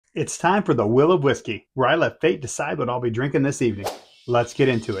It's time for the Wheel of Whiskey, where I let fate decide what I'll be drinking this evening. Let's get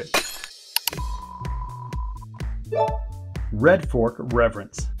into it. Red Fork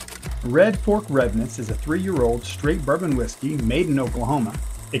Reverence. Red Fork Reverence is a 3-year-old straight bourbon whiskey made in Oklahoma.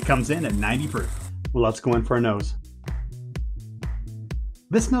 It comes in at 90 proof. Let's go in for a nose.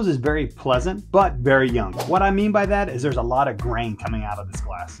 This nose is very pleasant, but very young. What I mean by that is there's a lot of grain coming out of this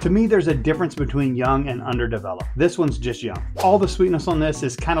glass. To me, there's a difference between young and underdeveloped. This one's just young. All the sweetness on this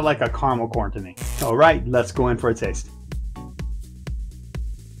is kind of like a caramel corn to me. All right, let's go in for a taste.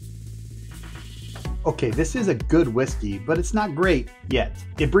 Okay, this is a good whiskey, but it's not great yet.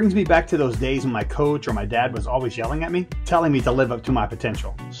 It brings me back to those days when my coach or my dad was always yelling at me, telling me to live up to my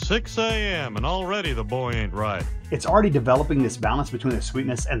potential. 6 a.m. and already the boy ain't right. It's already developing this balance between the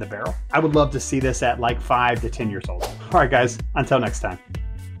sweetness and the barrel. I would love to see this at like 5 to 10 years old. All right, guys, until next time.